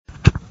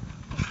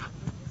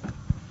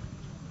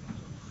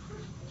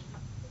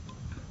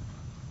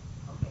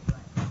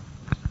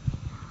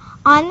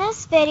On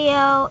this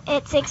video,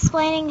 it's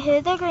explaining who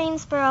the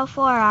Greensboro4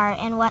 are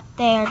and what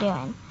they are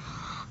doing.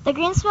 The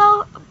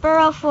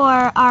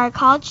Greensboro4 are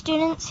college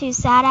students who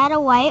sat at a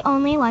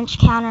white-only lunch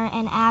counter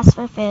and asked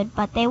for food,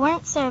 but they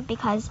weren't served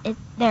because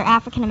they're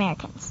African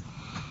Americans.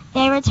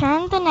 They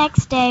returned the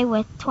next day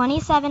with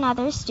 27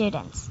 other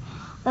students.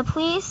 The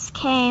police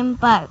came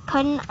but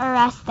couldn't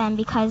arrest them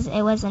because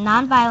it was a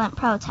nonviolent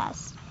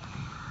protest.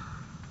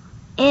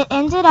 It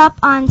ended up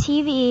on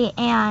TV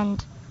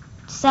and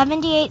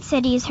 78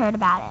 cities heard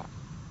about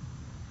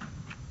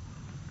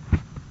it.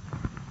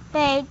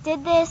 They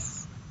did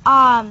this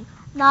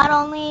not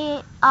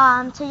only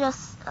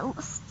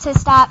to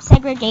stop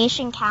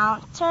segregation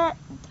counter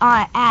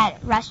at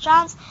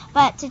restaurants,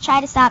 but to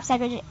try to stop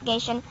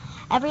segregation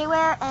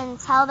everywhere and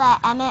tell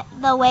that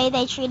the way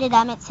they treated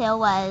Emmett Till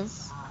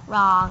was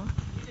wrong.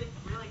 You did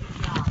a really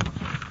good job.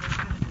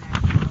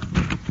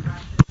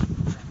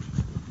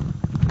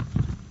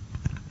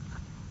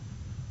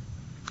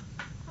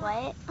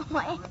 What?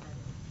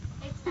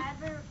 It's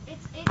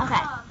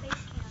Okay. face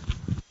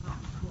cam.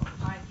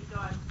 Alright, keep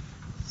going.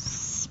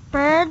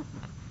 Spurred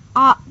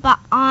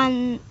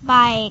on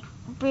by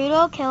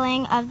brutal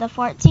killing of the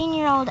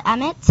 14-year-old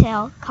Emmett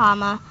Till,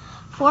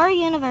 4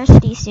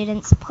 university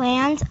students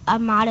planned a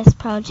modest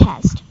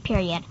protest,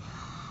 period.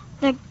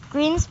 The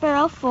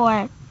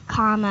Greensboro4,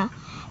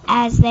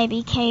 as they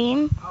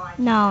became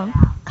known,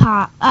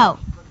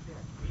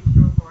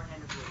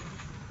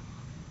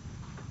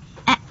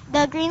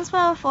 the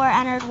Greensboro4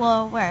 entered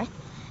Woolworth,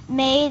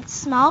 made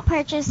small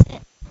purchases,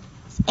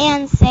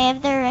 and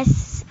saved their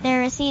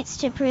receipts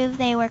to prove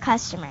they were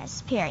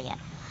customers, period.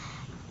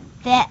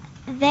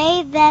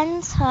 They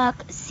then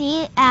took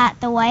seat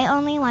at the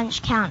white-only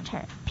lunch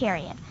counter,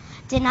 period.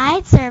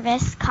 Denied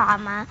service,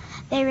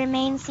 they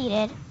remained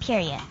seated,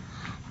 period.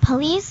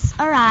 Police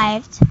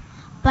arrived,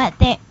 but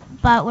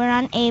were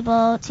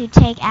unable to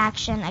take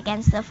action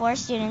against the 4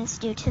 students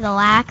due to the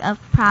lack of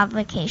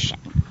provocation.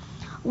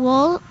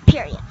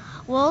 Period.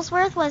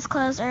 Woolworth was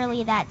closed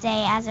early that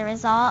day as a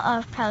result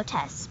of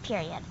protests,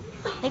 period.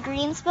 The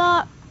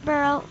Greensboro...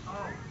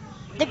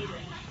 We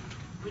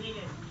need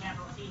a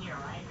capital T here,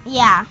 right?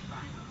 Yeah.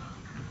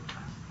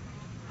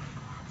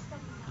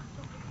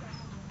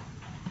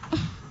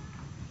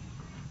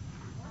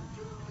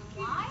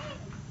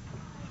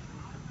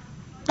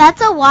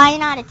 That's a Y,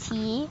 not a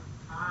T.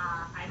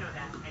 I know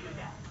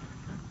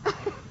that.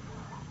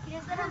 He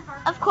does that on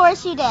purpose. Of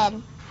course you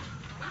did.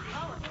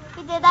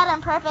 He did that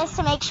on purpose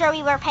to make sure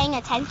we were paying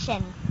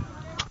attention.